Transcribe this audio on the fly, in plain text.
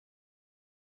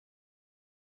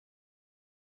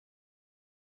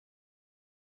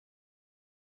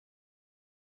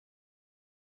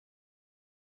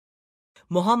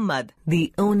Muhammad,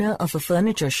 the owner of a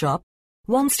furniture shop,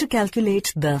 wants to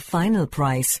calculate the final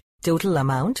price, total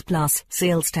amount plus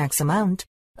sales tax amount,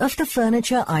 of the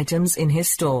furniture items in his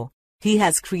store. He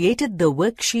has created the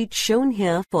worksheet shown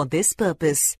here for this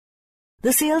purpose.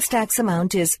 The sales tax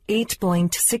amount is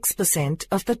 8.6%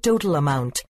 of the total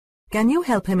amount. Can you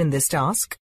help him in this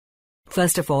task?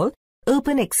 First of all,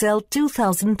 open Excel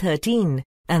 2013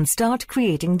 and start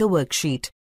creating the worksheet.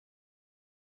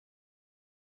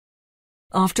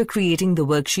 After creating the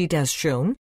worksheet as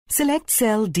shown, select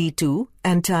cell D2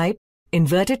 and type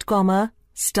inverted comma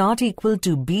start equal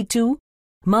to B2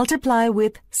 multiply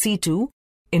with C2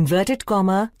 inverted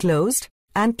comma closed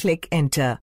and click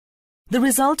enter. The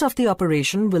result of the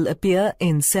operation will appear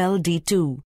in cell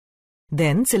D2.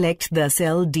 Then select the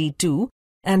cell D2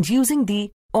 and using the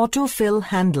autofill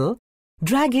handle,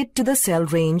 drag it to the cell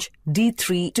range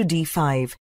D3 to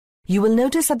D5. You will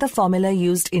notice that the formula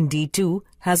used in D2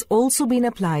 has also been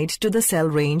applied to the cell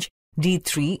range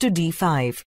D3 to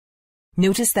D5.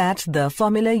 Notice that the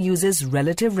formula uses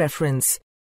relative reference.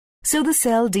 So the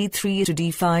cell D3 to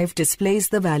D5 displays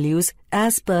the values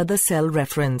as per the cell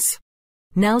reference.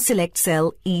 Now select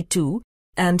cell E2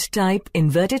 and type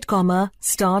inverted comma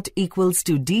start equals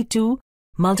to D2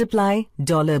 multiply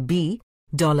 $B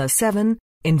 $7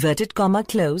 inverted comma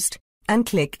closed and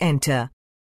click enter.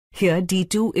 Here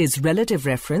D2 is relative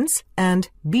reference and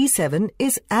B7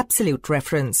 is absolute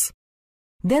reference.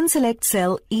 Then select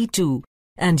cell E2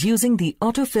 and using the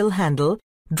autofill handle,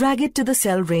 drag it to the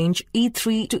cell range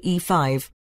E3 to E5.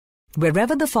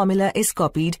 Wherever the formula is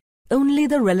copied, only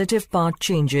the relative part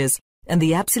changes and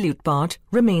the absolute part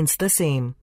remains the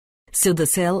same. So the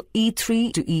cell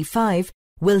E3 to E5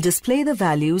 will display the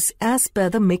values as per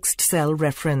the mixed cell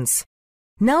reference.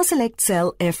 Now select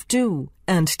cell F2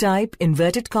 and type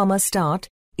inverted comma start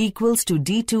equals to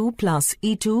D2 plus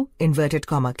E2 inverted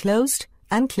comma closed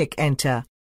and click enter.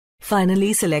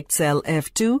 Finally select cell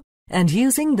F2 and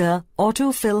using the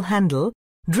autofill handle,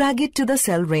 drag it to the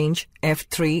cell range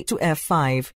F3 to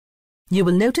F5. You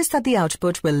will notice that the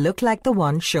output will look like the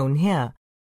one shown here.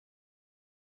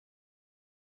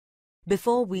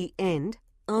 Before we end,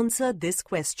 answer this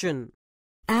question.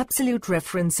 Absolute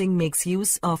referencing makes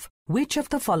use of which of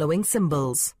the following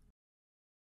symbols?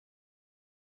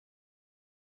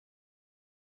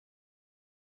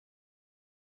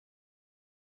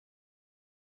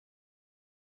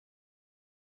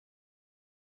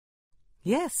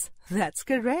 Yes, that's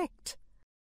correct.